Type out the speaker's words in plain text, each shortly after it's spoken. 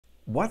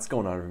What's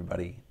going on,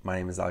 everybody? My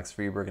name is Alex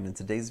Freeberg, and in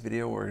today's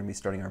video we're going to be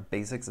starting our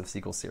Basics of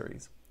SQL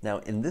series. Now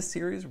in this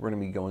series we're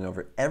going to be going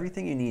over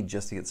everything you need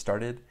just to get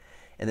started,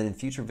 and then in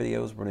future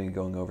videos we're going to be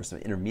going over some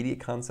intermediate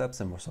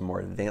concepts and some more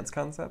advanced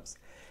concepts,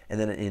 and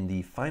then in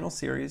the final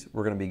series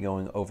we're going to be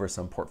going over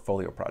some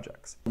portfolio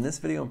projects. In this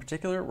video in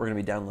particular we're going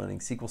to be downloading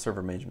SQL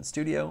Server Management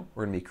Studio,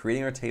 we're going to be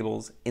creating our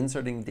tables,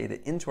 inserting data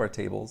into our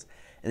tables,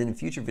 and then in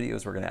future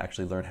videos we're going to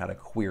actually learn how to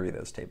query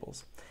those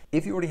tables.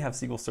 If you already have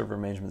SQL Server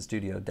Management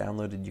Studio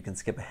downloaded, you can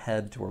skip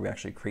ahead to where we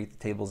actually create the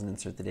tables and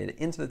insert the data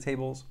into the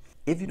tables.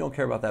 If you don't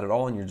care about that at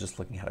all and you're just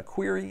looking how to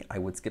query, I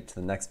would skip to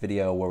the next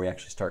video where we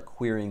actually start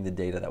querying the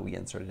data that we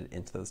inserted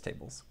into those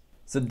tables.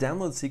 So to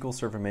download SQL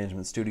Server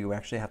Management Studio, we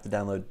actually have to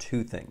download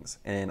two things,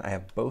 and I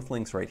have both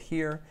links right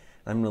here.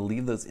 I'm going to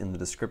leave those in the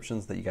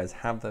descriptions that you guys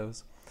have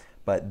those.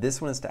 But this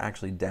one is to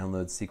actually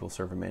download SQL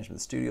Server Management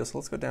Studio. So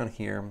let's go down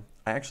here.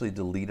 I actually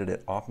deleted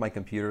it off my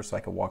computer so I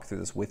could walk through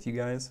this with you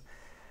guys.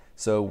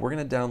 So we're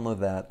going to download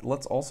that.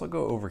 Let's also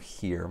go over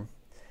here.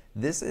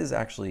 This is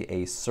actually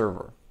a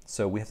server.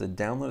 So we have to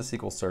download a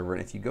SQL Server.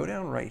 And if you go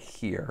down right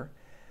here,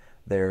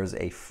 there's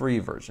a free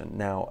version.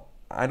 Now,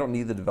 I don't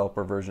need the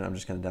developer version. I'm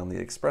just going to download the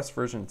Express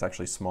version. It's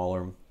actually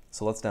smaller.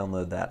 So let's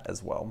download that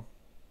as well.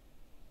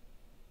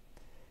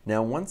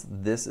 Now, once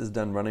this is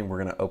done running,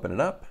 we're going to open it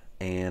up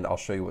and I'll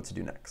show you what to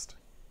do next.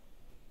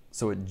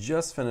 So it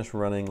just finished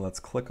running. Let's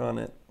click on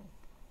it.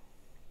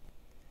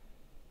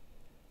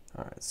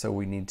 All right, so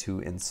we need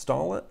to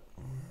install it.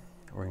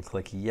 We're going to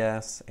click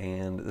yes,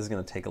 and this is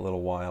going to take a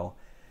little while.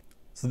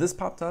 So this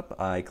popped up.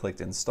 I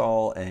clicked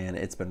install, and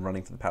it's been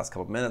running for the past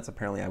couple of minutes.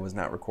 Apparently I was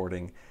not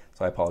recording,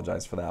 so I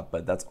apologize for that,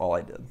 but that's all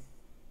I did.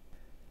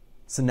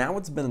 So now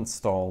it's been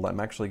installed. I'm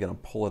actually going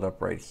to pull it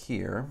up right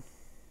here.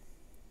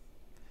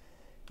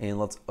 And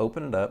let's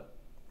open it up.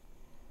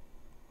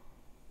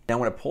 Now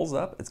when it pulls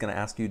up, it's going to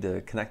ask you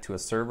to connect to a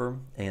server,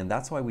 and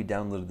that's why we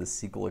downloaded the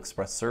SQL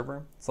Express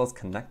server. So let's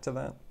connect to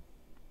that.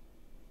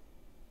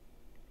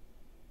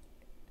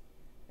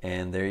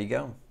 And there you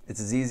go.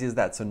 It's as easy as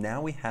that. So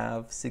now we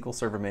have SQL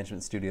Server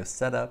Management Studio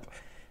set up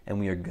and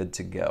we are good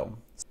to go.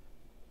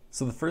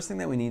 So the first thing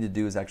that we need to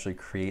do is actually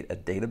create a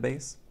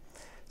database.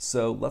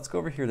 So let's go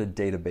over here to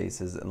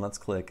databases and let's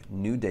click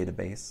new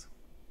database.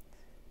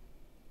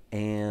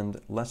 And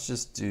let's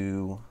just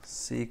do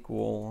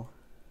SQL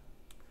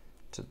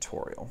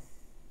tutorial.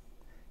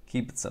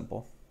 Keep it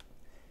simple.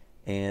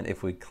 And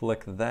if we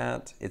click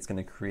that, it's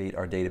going to create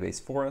our database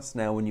for us.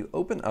 Now when you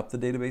open up the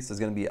database, there's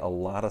going to be a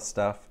lot of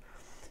stuff.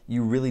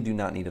 You really do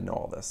not need to know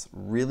all this.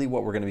 Really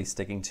what we're going to be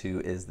sticking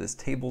to is this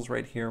tables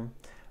right here.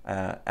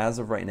 As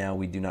of right now,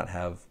 we do not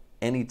have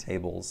any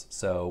tables,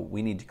 so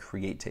we need to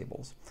create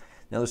tables.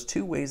 Now there's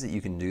two ways that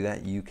you can do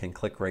that. You can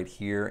click right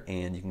here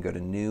and you can go to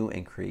new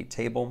and create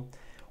table.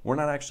 We're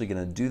not actually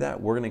going to do that.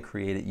 We're going to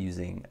create it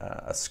using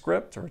a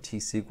script or a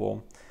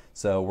T-SQL.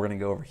 So we're going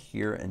to go over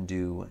here and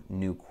do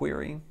new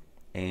query,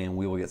 and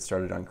we will get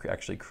started on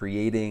actually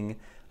creating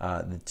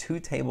the two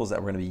tables that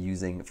we're going to be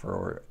using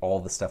for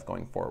all the stuff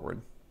going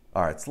forward.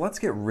 All right, so let's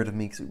get rid of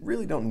me because we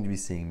really don't need to be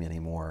seeing me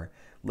anymore.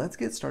 Let's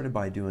get started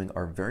by doing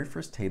our very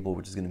first table,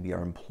 which is going to be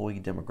our employee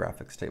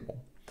demographics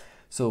table.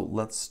 So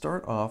let's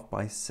start off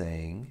by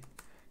saying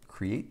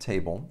create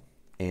table,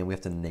 and we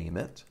have to name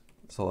it.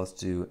 So let's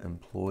do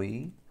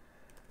employee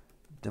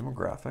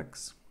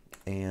demographics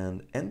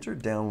and enter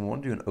down. We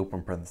want to do an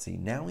open parenthesis.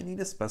 Now we need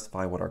to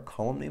specify what our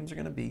column names are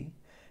going to be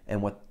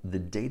and what the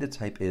data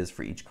type is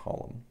for each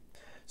column.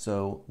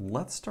 So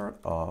let's start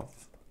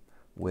off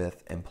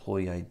with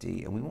employee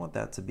ID, and we want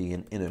that to be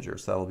an integer,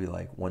 so that'll be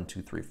like 1,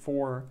 2, 3,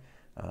 4,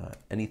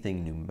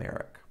 anything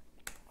numeric.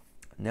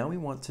 Now we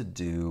want to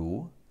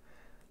do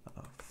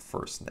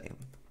first name,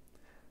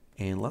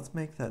 and let's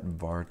make that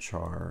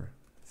varchar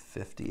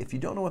 50. If you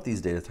don't know what these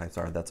data types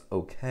are, that's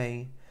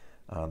okay.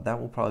 That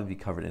will probably be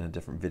covered in a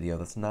different video.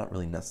 That's not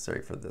really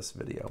necessary for this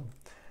video.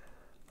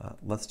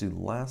 Let's do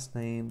last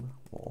name.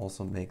 We'll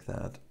also make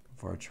that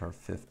varchar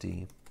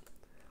 50.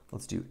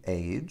 Let's do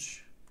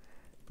age.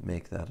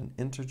 Make that an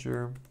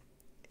integer,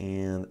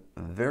 and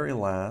very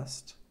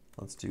last,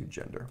 let's do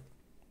gender,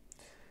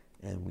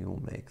 and we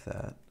will make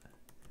that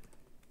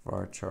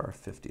varchar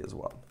 50 as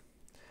well.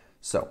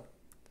 So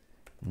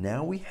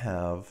now we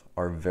have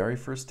our very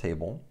first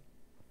table.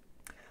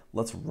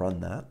 Let's run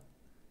that,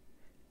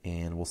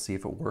 and we'll see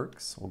if it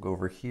works. We'll go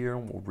over here,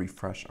 and we'll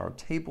refresh our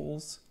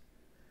tables,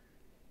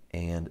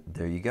 and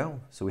there you go.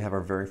 So we have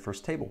our very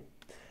first table.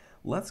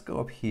 Let's go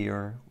up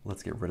here,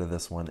 let's get rid of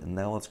this one, and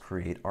now let's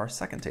create our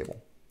second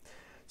table.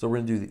 So we're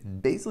going to do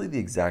basically the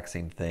exact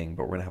same thing,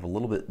 but we're going to have a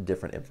little bit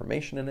different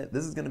information in it.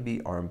 This is going to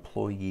be our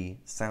employee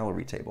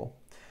salary table.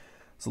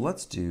 So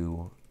let's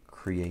do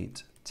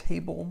create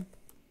table,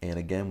 and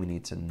again we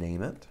need to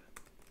name it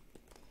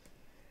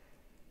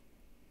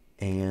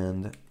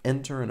and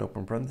enter an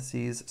open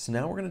parentheses. So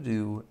now we're going to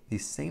do the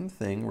same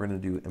thing. We're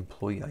going to do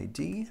employee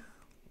ID.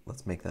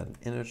 Let's make that an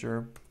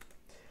integer.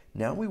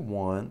 Now we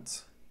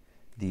want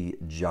the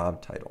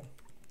job title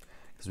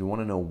because we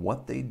want to know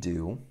what they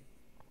do.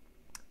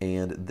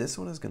 And this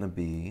one is going to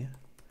be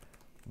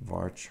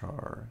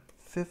varchar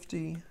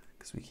 50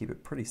 because we keep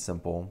it pretty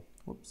simple.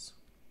 Whoops.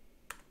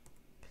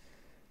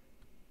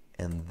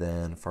 And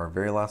then for our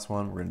very last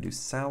one, we're going to do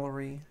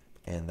salary,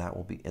 and that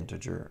will be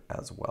integer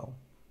as well.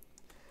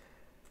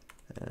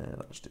 And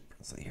I'll just do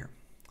Princely here.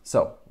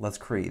 So let's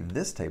create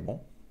this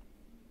table.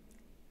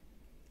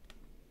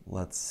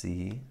 Let's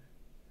see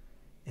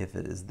if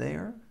it is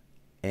there.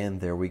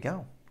 And there we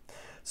go.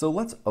 So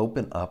let's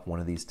open up one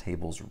of these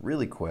tables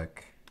really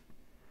quick,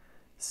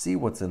 see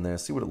what's in there,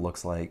 see what it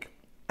looks like.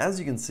 As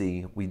you can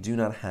see, we do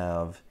not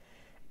have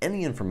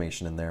any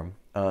information in there.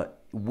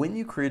 When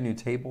you create a new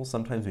table,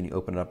 sometimes when you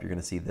open it up, you're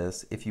going to see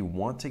this. If you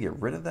want to get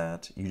rid of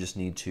that, you just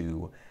need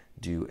to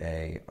do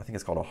I think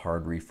it's called a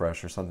hard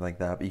refresh or something like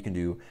that, but you can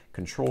do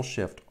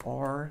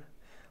Control-Shift-R.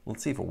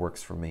 Let's see if it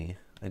works for me.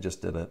 I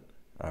just did it.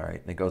 All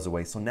right, and it goes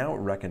away. So now it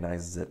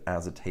recognizes it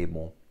as a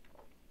table.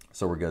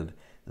 So we're good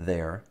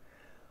there.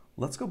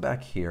 Let's go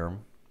back here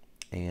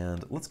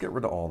and let's get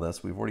rid of all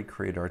this. We've already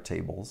created our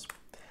tables.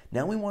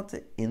 Now we want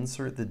to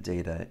insert the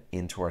data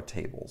into our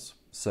tables.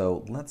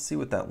 So let's see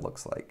what that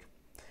looks like.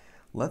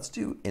 Let's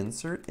do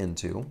insert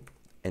into,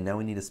 and now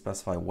we need to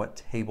specify what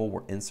table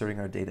we're inserting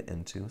our data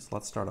into. So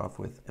let's start off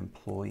with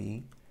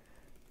employee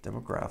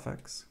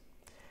demographics.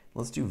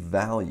 Let's do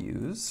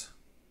values.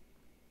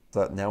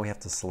 So now we have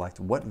to select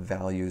what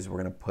values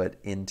we're going to put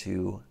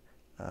into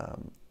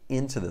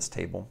this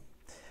table.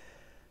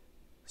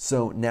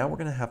 So now we're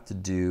going to have to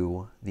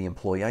do the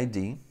employee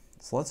ID.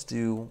 So let's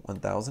do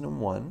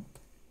 1001.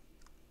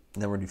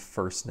 And then we're going to do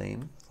first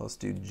name. So let's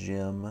do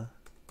Jim.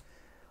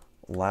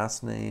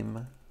 Last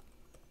name,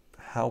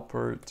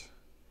 Halpert.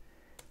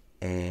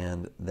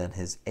 And then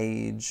his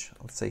age,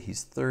 let's say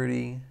he's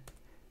 30.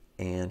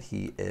 And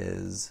he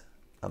is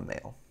a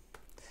male.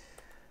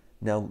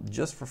 Now,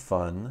 just for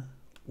fun,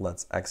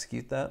 let's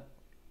execute that.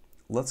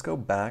 Let's go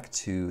back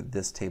to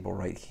this table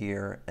right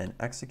here and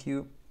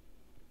execute.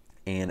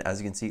 And as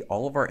you can see,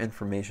 all of our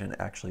information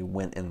actually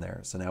went in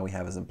there. So now we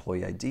have his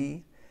employee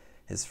ID,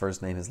 his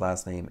first name, his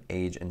last name,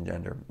 age, and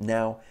gender.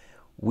 Now,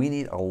 we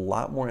need a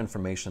lot more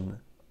information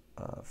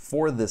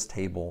for this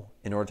table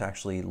in order to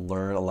actually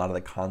learn a lot of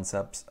the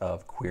concepts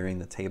of querying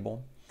the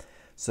table.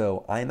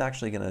 So I'm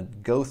actually going to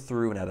go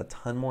through and add a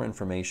ton more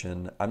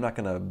information. I'm not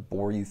going to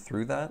bore you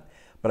through that,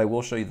 but I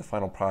will show you the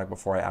final product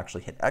before I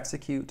actually hit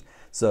execute.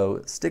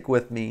 So stick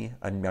with me.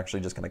 I'm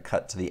actually just going to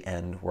cut to the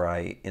end where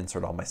I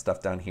insert all my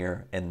stuff down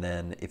here. And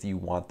then if you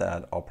want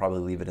that, I'll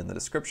probably leave it in the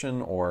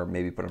description or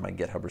maybe put it in my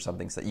GitHub or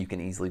something so that you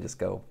can easily just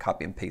go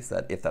copy and paste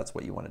that if that's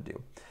what you want to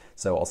do.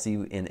 So I'll see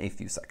you in a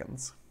few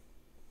seconds.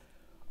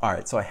 All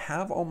right, so I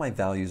have all my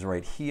values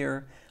right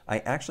here. I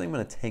actually am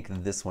going to take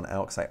this one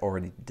out because I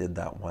already did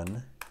that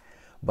one.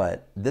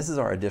 But this is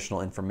our additional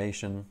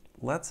information.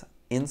 Let's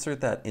insert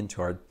that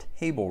into our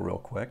table real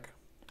quick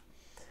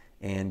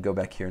and go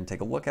back here and take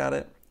a look at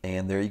it.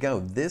 And there you go.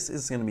 This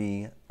is going to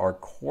be our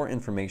core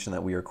information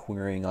that we are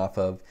querying off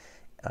of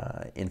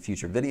in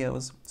future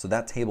videos. So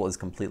that table is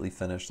completely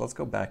finished. Let's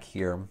go back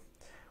here.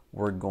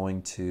 We're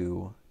going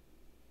to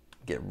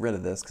get rid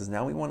of this because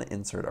now we want to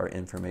insert our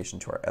information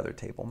to our other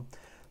table.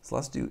 So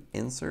let's do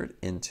insert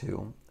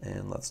into,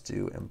 and let's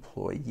do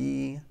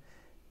employee,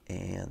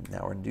 and now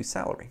we're going to do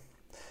salary.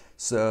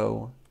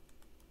 So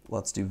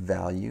let's do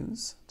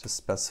values to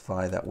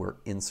specify that we're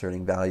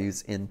inserting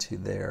values into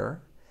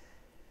there.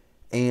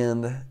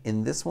 And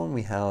in this one,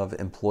 we have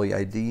employee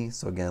ID.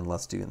 So again,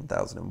 let's do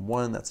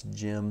 1001. That's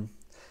Jim.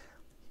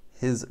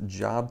 His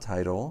job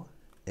title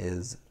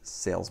is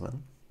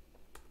salesman.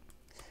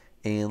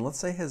 And let's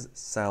say his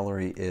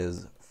salary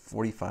is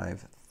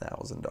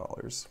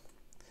 $45,000.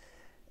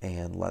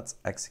 And let's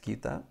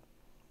execute that.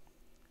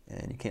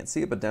 And you can't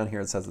see it, but down here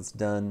it says it's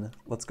done.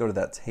 Let's go to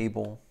that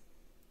table.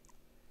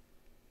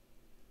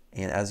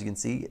 And as you can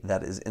see,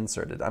 that is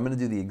inserted. I'm going to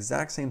do the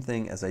exact same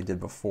thing as I did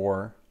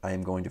before. I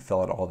am going to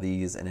fill out all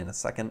these, and in a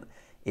second,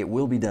 it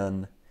will be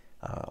done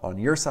on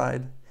your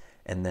side.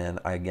 And then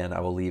again,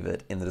 I will leave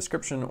it in the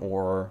description,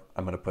 or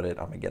I'm going to put it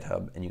on my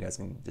GitHub, and you guys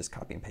can just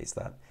copy and paste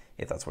that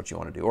if that's what you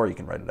want to do, or you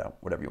can write it out,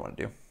 whatever you want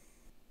to do.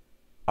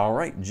 All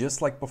right,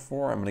 just like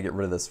before, I'm going to get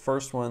rid of this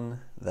first one.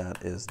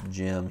 That is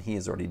Jim. He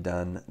is already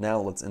done. Now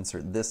let's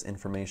insert this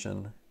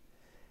information.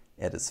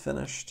 It is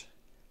finished.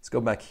 Let's go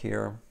back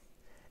here.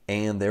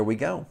 And there we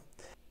go.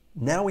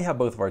 Now we have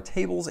both of our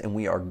tables and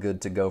we are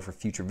good to go for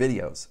future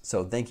videos.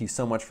 So thank you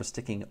so much for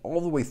sticking all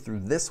the way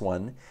through this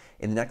one.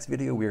 In the next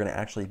video, we're going to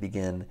actually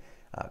begin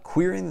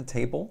querying the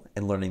table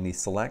and learning the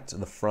select,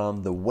 the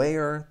from, the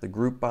where, the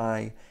group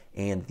by,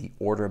 and the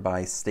order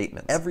by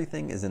statement.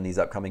 Everything is in these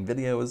upcoming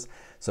videos,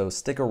 so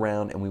stick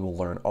around and we will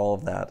learn all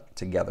of that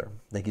together.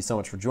 Thank you so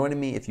much for joining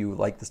me. If you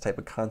like this type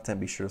of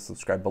content, be sure to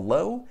subscribe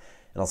below,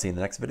 and I'll see you in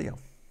the next video.